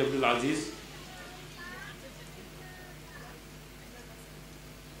Al Hadj Abdoul Aziz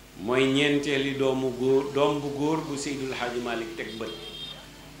mooy ñeenteeli doom bu góor bu Seydul Hadji Malick teg bët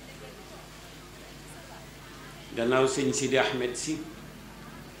gannaaw sëñ Sidi Ahmed si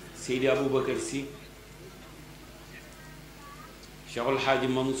Seydi Aboubacar si Cheikhul Hadji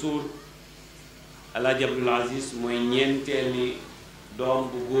Mansour El Hadj Abdoul Aziz mooy ñeenteeli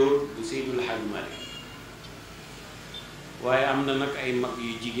doom bu góor bu Seydul Hadji Malick waaye am na nag ay mag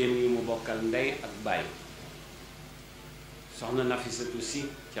yu jigéen yu mu bokkal ndey ak baay soxna Nafisatu si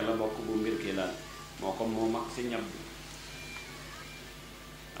ca la bokk bu mbir ki laan moo ko moo mag si ñab bi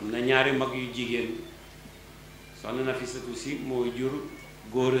am na ñaari mag yu jigéen soxna Nafisatu si moo jur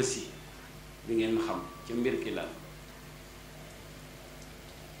góora si di ngeen xam ca mbir ki la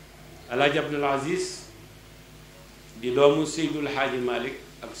Alaaji Abdul Aziz di doomu Seydul Xaaji Malik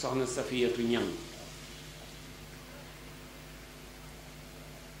ak soxna Safiyatu Ñang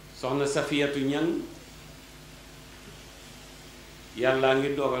soxna Safiyatu Ñang yàlla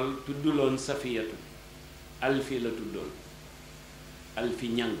ngi dogal tudduloon Safiyatu Alfi la tuddoon Alfi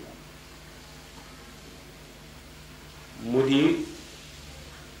Ñang mu di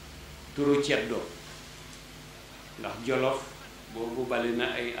turu ceddo ndax Jolof boobu bari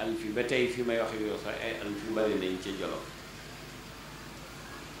na ay alfi ba tey fi may wax yoo sax ay alfi bari nañ ca Jolof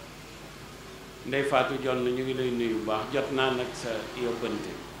Ndey Faatu Jonn ñu ngi lay nuyu bu baax jot naa nag sa yóbbante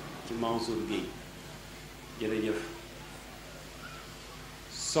ci Mansour Guèye jërëjëf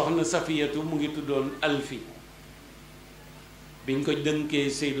soxna Safiyatu mu ngi tuddoon Alfi biñ ko dënkee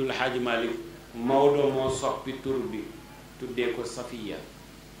Seydul Xaaji Malik Maodo moo soppi tur bi tuddee ko Safiya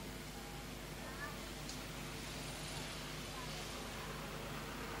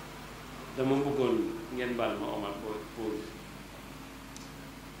dama bëggoon ngeen baal ma Omar pour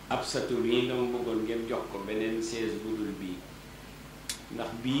ab satu bi dama bëggoon ngeen jox ko beneen chaise bu dul bii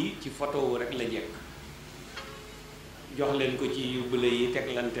ndax bii ci photo wu rek la jekk jox leen ko ci yu bële yi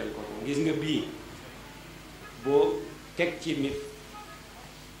teglanteel ko gis nga bii boo teg ci nit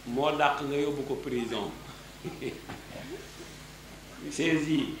moo dàq nga yóbbu ko prison chaise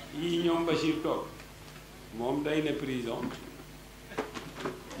yi ñoom Bachir toog moom day na prison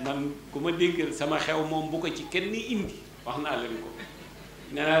man ku ma dégg sama xew moom bu ko ci kenn indi wax naa leen ko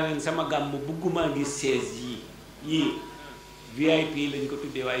nee naa leen sama gàmm bëgguma gis chaise yii VIP lañ ko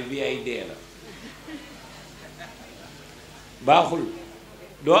tuddee waaye VID la baaxul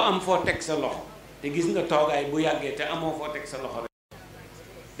doo am foo teg sa loxo te gis nga toogaay bu yàggee te amoo foo teg sa loxo rek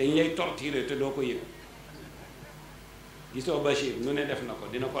dañ lay torturer te doo ko yëg gisoo Bachir nu ne def na ko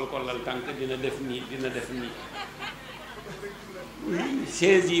dina kolkolal tànk dina def nii dina def nii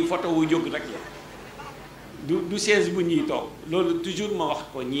chaise yi photo wu jóg rek la du chaise bu ñuy toog loolu toujours ma wax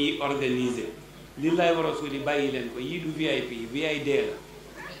ko ñiy organiser li lay war a suuli bàyyi leen ko yii du VIP VID la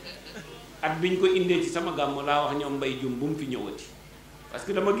at biñ ko indee ci sama gàmm laa wax ñoom mbay jum bu mu fi ñëwati parce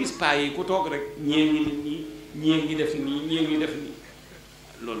que dama gis paa yi ku toog rek ñee ngi nit ñi ñee ngi def nii ñee ngi def nii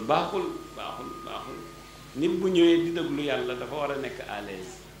loolu baaxul nit bu ñëwee di déglu yàlla dafa war a nekk à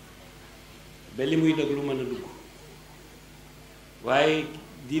l'aise ba li muy déglu mën a dugg waaye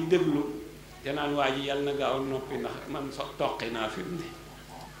di déglu te naan waa ji yàlla na gaaw noppi ndax man toqi naa fi mu ne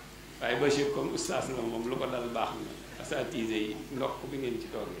waaye Bachir comme oustaz la moom lu ko dal baax na asatise yi ndokk bi ngeen ci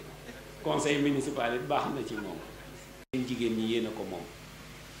toogee conseil municipal it baax na ci moom jigéen ñi yéen a ko moom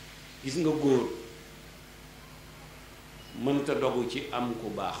gis nga góor mënta dogu ci am ku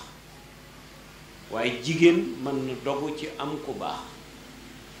baax waaye jigéen mën na dogu ci am ku baax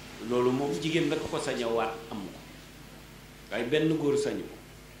loolu moom jigéen rek ko sañ a waat am ko waaye benn góor sañu ko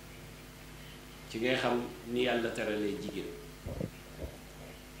ci ngay xam ni yàlla teralee jigéen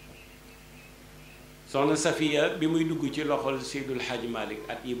soxna Safiya bi muy dugg ci loxol Seydul Xaaji Malik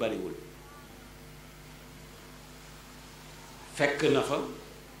at yi bariwul fekk na fa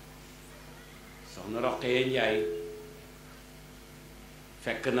soxna Roqee Njaay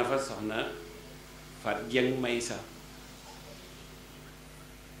fekk na fa soxna Fat Jeng Maysa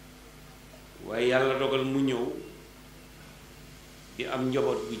waaye yàlla dogal mu ñëw di am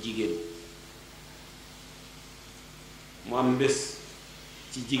njaboot bu jigéen mu am bés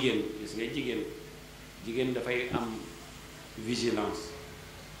ci jigéen gis nga jigéen dafay am vigilance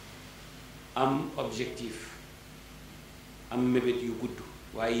am objectif am mébét yu gudd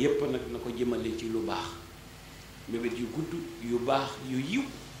waaye yépp nag na ko jëmale ci lu baax mébét yu gudd yu baax yu yiw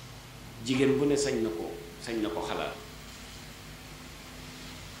jigéen bu ne sañ na ko xalaat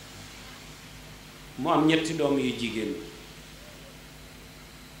mu am ñetti doom yu jigéen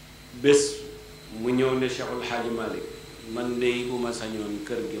bés mu ñëw ne Cheikhul Xaaji Malik man de bu ma sañoon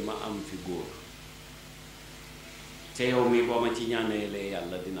kër gi ma am fi góor te yow mi boo ma ci ñaaneelee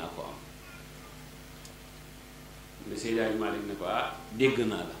yàlla dinaa ko am le Seydi Xaaji Malik ne ko dégg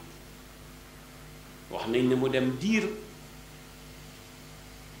naa la wax nañ ne mu dem diir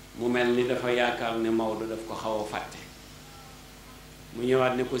mu mel ni dafa yaakaar ne Maodo daf ko xaw a fàtte mu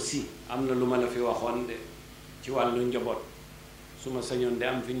ñëwaat ne ko si am na lu ma la fi waxoon de ci wàllu njaboot su ma sañoon de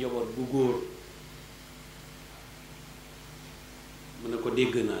am fi njaboot bu góor mu ne ko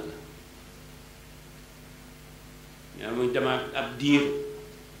dégg naa la ñaa muy demaat ab diir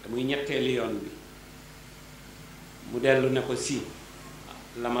te muy ñetteeli yoon bi mu dellu ne ko si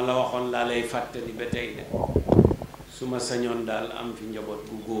la ma la waxoon laa lay fàttali ba tey de su ma sañoon daal am fi njaboot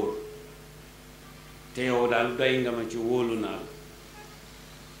bu góor te yow daal doy nga ma ci wóolu naa la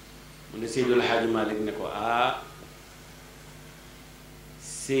mu ne Seydul Xaaji Malik ne ko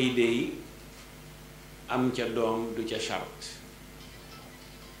sëy dey am ca doom du ca charte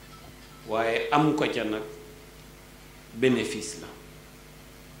waaye am ko ca nag bénéfice la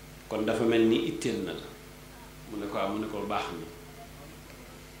kon dafa mel ni itteel na la mu ne ko mu ne ko baax na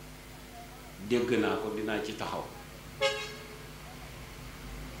dégg naa ko dinaa ci taxaw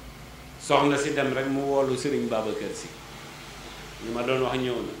soxna si dem rek mu woolu Sëriñ Babacar Si ñu ma doon wax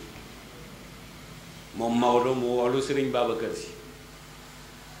ñëw na moom Maodo mu woolu Sëriñ Babacar Si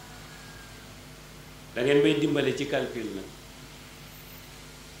da ngeen may dimbale ci calcul nag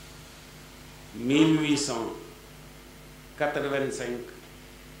 1885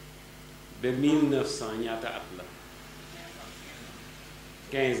 ba 1900 ñaata at la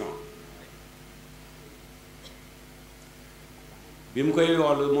 15 ans bi mu koy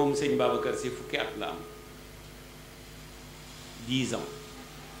woolu moom sëñ Babacar Si fukki at la am 10 ans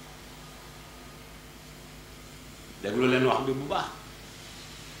déglu leen wax bi bu baax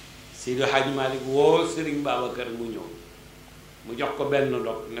Seydi Hadji Malick woo Sëriñ Babacar mu ñëw mu jox ko benn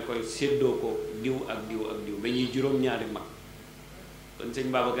dog ne koy séddoo ko diw ak diw ak diw ba ñuy juróom-ñaari mag kon sëñ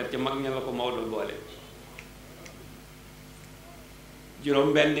Babacar ca mag ña la ko Maodo boole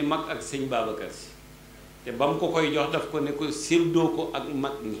juróom benni mag ak sëñ Babacar Si te ba mu ko koy jox daf ko ne ko séddoo ko ak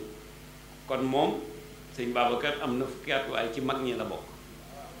mag ñi kon moom sëñ Babacar am na fukki at waaye ci mag ñi la bokk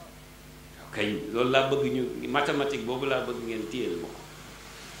kañ loolu laa bëgg ñu mathématique boobu laa bëgg ngeen téyel ma ko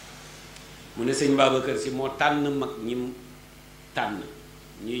mu ne sëñ Babacar Si moo tànn mag ñi tànn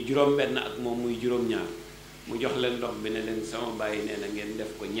ñuy juróom benn ak moom muy juróom-ñaar mu jox leen ndox bi ne leen sama bàyyi nee na ngeen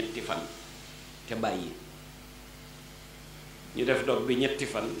def ko ñetti fan te bàyyi ñu def dog bi ñetti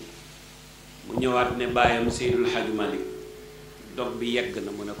fan mu ñëwaat ne bàyyam Seydul Hadji Malick dog bi yegg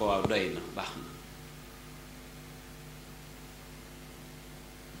na mu ne ko waaw doy na baax na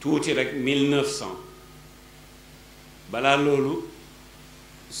tuuti rek 1900 balaa loolu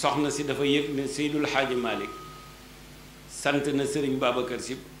soxna si dafa yëg ne Seydul Hadji Malick sant na Sëriñ Babacar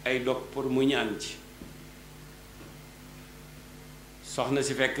Si ay dog pour mu ñaan ci soxna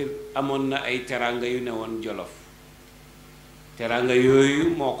si fekk amoon na ay teraanga yu ne woon Jolof teraanga yooyu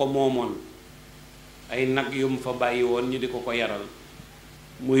moo ko moomoon ay nag yu mu fa bàyyi woon ñu di ko ko yaral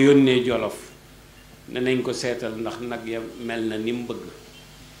mu yónnee Jolof ne nañ ko seetal ndax nag ya mel na ni mu bëgg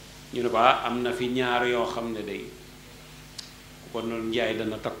ñu ne ko am na fi ñaar yoo xam ne day ku ko noonu njaay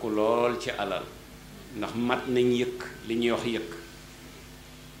dana takku lool ci alal ndax mat nañ yëkk li ñuy wax yëkk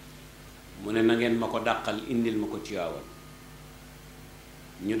mu ne na ngeen ma ko dàqal indil ma ko Tiwaawan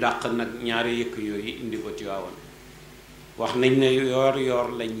ñu dàq nag ñaari yëkk yooyu indi ko Tiwaawan wax nañ ne yoor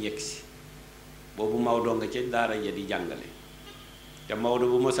yoor lañ yegg si boobu Maodo nga ca daara ja di jàngale te Maodo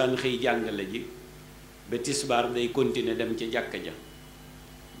bu mosaan xëy jàngale ji ba tisbaar day continuer dem ca jàkka ja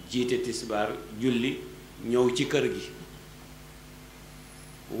jiite tisbaar julli ñëw ci kër gi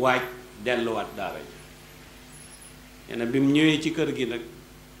waaj delluwaat daara ja nee bi mu ñëwee ci kër gi nag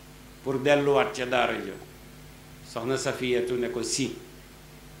pour delluwaat ca daara ja soxna Safiyatu ne ko si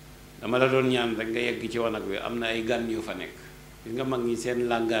dama la doon ñaan rek nga yegg ci wanag wi am na ay gan yu fa nekk gis nga mag ñi seen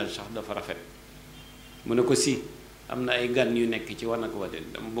langage sax dafa rafet mu ne ko si am na ay gan yu nekk ci wanag wa de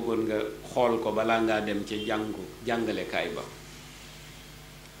dama bëggoon nga xool ko balaa ngaa dem ca jàngalekaay ba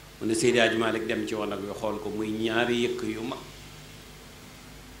mu ne Seydi Hadji Malick dem ci wanag wi xool ko muy ñaari yëkk yu mag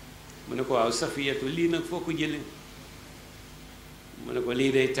mu ne ko waaw Safiyatu lii nag foo ko jële mu ne ko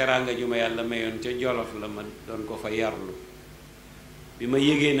lii day teraanga ju ma yàlla mayoon ca Jolof la ma doon ko fa yarlu bi ma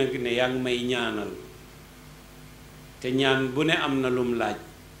yégee nag ne yaa ngi may ñaanal te ñaan bu ne am na lum laaj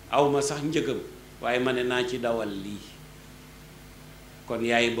aw ma sax njëgam waaye ma ne naa ci dawal lii kon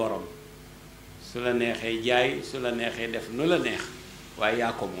yaay borom su la neexee jaay su la neexee def nu la neex waaye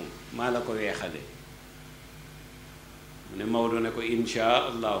yaa ko moom maa la ko weexale mu ne Maodo ne ko insha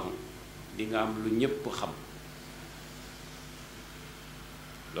allahu di nga am lu ñépp xam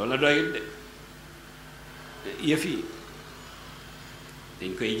loolu doyut de yëf yi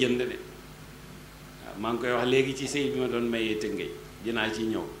dañ koy jënd de waaw maa ngi koy wax léegi ci sëy bi ma doon mayee Tëngéej dinaa ci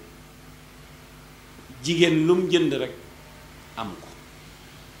ñëw jigéen lu mu jënd rek am ko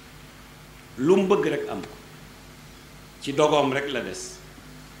lu mu bëgg rek am ko ci dogoom rek la des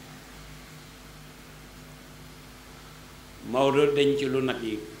Maodo denc lu nag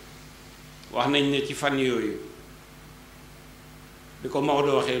yi wax nañ ne ci fan yooyu bi ko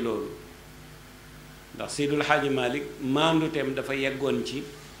Maodo waxee loolu ndax Seydul Xaaji Malick maanduteem dafa yeggoon ci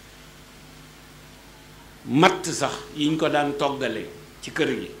matt sax yiñ ko daan toggale ci kër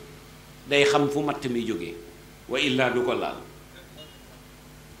gi day xam fu matt mi jógee wa illaa du ko laal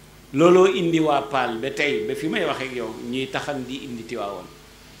looloo indi waa Paal ba tey ba fi may waxee ak yow ñuy taxan di indi Tiwaawan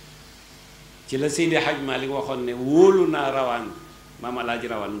ci la Seydi Hadj Malick waxoon ne wóolu naa rawaan maam Alaaji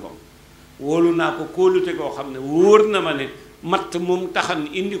Rawaan Ngom wóolu naa ko kóolute koo xam ne wóor na ma ne matt moom taxan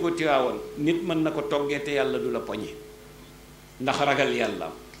indi ko Tiwaawan nit mën na ko toggee te yàlla du la poñe ndax ragal yàlla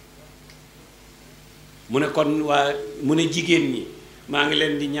mu ne kon waa mu ne jigéen ñi maa ngi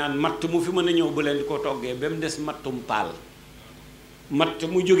leen di ñaan matt mu fi mën a ñëw bu leen ko toggee ba mu des mattum paal matt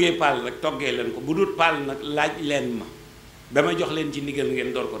mu jógee paal rek toggee leen ko bu dul paal nag laaj leen ma ba ma jox leen ci ndigal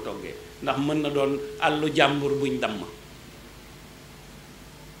ngeen door ko toggee ndax mën na doon àllu jàmbur buñ damm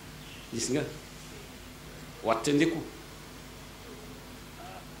gis nga wattandiku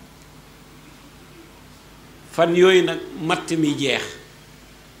fan yooyu nag matt mi jeex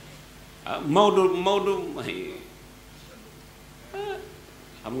Maodo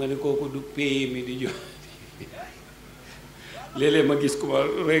xam nga ne kooku du paye mi di jox léeg-léeg ma gis ku ma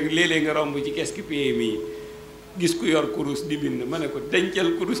léeg-léeg nga romb ci kees ki paye mi gis ku yor kurus di bind ma ne ko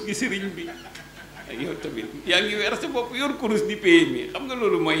dencal kurus gi sëriñ bi ak yow tamit yaa ngi weer sa bopp yor kurus di paye mi xam nga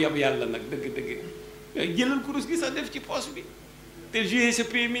loolu mooy yab yàlla nag dëgg-dëgg jëlal kurus gi sax def ci poche bi te jouer sa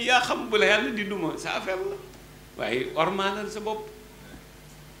paye mi yaa xam bu la yàlla di duma sa affaire la waaye ormaalal sa bopp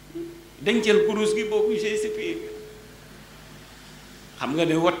dencal kurus gi boobu jouer sa paye mi xam nga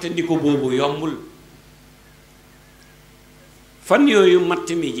ne wattandi ko boobu yombul fan yooyu matt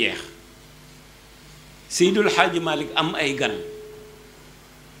mi jeex Seydul Xaaji Malik am ay gan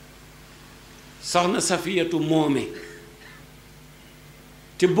soxna Safiyatu moome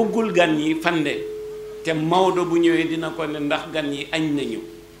te bëggul gan yi fande te Maodo bu ñëwee dina ko ne ndax gan yi añ nañu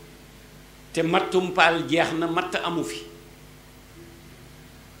te mattum paal jeex na matt amu fi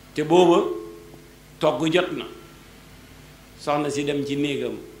te booba togg jot na soxna si dem ci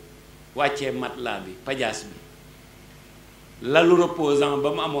néegam wàccee matelas bi pajaas bi lalu reposant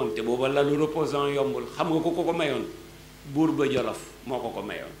ba mu amoon te booba lalu reposant yombul xam nga ko ko mayoon buur ba Jolof moo ko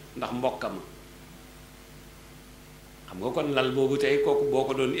mayoon ndax mbokka ma xam nga kon lal boobu tey kooku boo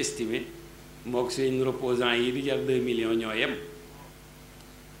ko doon estimé moo ko seen reposant yi di jar 2 millions ñoo yem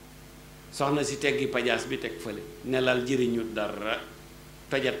soxna si teggi pajaas bi teg fële ne lal jëriñu dara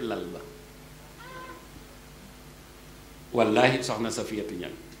tojat lal ba wallaahi soxna Safiyatu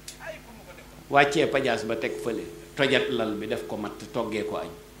ñan wàccee pajaas ba teg fële tojat lal bi def ko matt toggee ko añ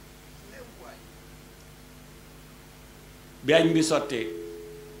bi añ bi sottee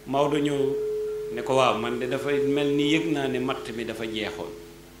Maodo ñëw ne ko waaw man de dafa mel ni yëg naa ne matt mi dafa jeexoon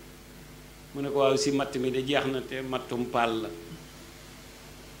mu ne ko waaw si matt mi de jeex na te mattum paal la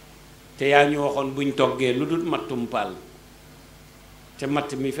te yaa ñu waxoon buñ toggee lu dul mattum paal te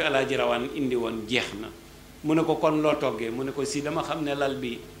matt mi fi Alaaji Rawaan indi woon jeex na mu ne ko kon loo toggee mu ne ko si dama xam ne lal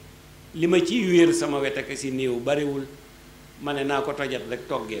bi li ma ciy wéer sama wet ak si néew bariwul ma ne naa ko tojat rek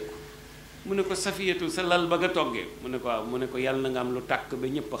toggee ko mu ne ko Safiyatu sa lal ba nga toggee mu ne ko waaw mu ne ko yàlla na nga am lu tàkk ba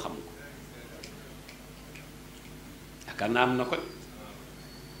ñépp xam ko yaakaar naa am na ko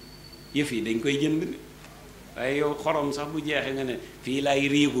yëf yi dañ koy jënd ne waaye yow xorom sax bu jeexee nga ne fii laay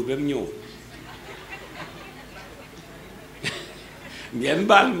riigu ba mu ñëw ngeen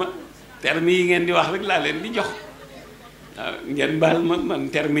baal ma terme yi ngeen di wax rek laa leen di jox waaw ngeen baal ma man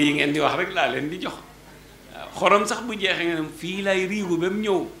terme yi ngeen di wax rek laa leen di jox waaw xorom sax bu jeexee nga ne fii laay riigu ba mu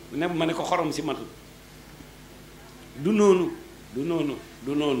ñëw ne ma ne ko xorom si matul du noonu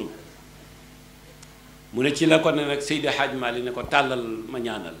mu ne ci la ko ne nag Seydi Hadj Mali ne ko tàllal ma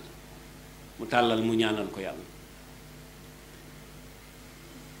ñaanal mu tàllal mu ñaanal ko yàlla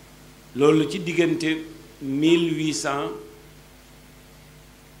loolu ci diggante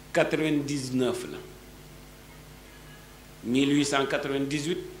 1899 la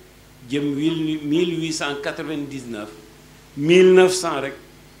 1898 jëm 1899 1900 rek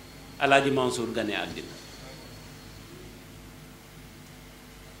Alaaji Mansour gane àddina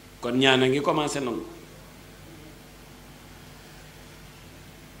kon ñaan a ngi commencé nangu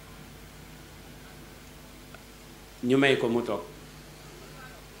ñu may ko mu toog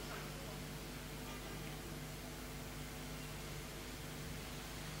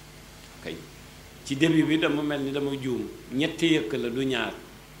kay ci début bi dama mel ni dama juum ñetti yëkk la du ñaar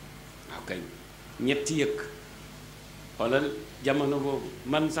waaw kay ñetti yëkk xoolal jamono boobu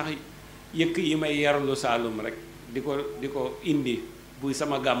man sax yëkk yi may yarlu Saalum rek di ko indi bu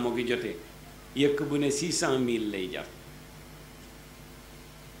sama gàmmu gi jotee yëkk bu ne 600.000 lay jar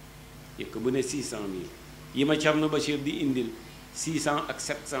yëkk bu ne 600.000 yi ma Thierno Bachir di indil 600 ak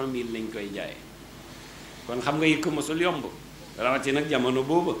 700.000 lañ koy jaaye kon xam nga yëkk mosul yomb rawati nag jamono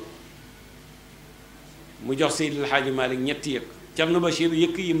booba mu jox Seydil Hadji Malick ñetti yëkk Thierno Bachir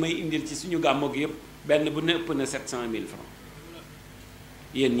yëkk yi may indil ci suñu gàmmu gi yëpp benn bu ne ëpp na 700.000 francs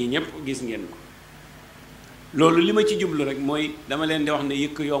yéen ñi ñépp gis ngeen ko loolu li ma ci jublu rek mooy dama leen di wax ne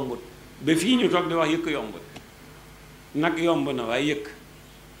yëkk yombut ba fii ñu toog di wax yëkk yombut nag yomb na waaye yëkk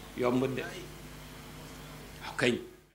yombut de waaw kañ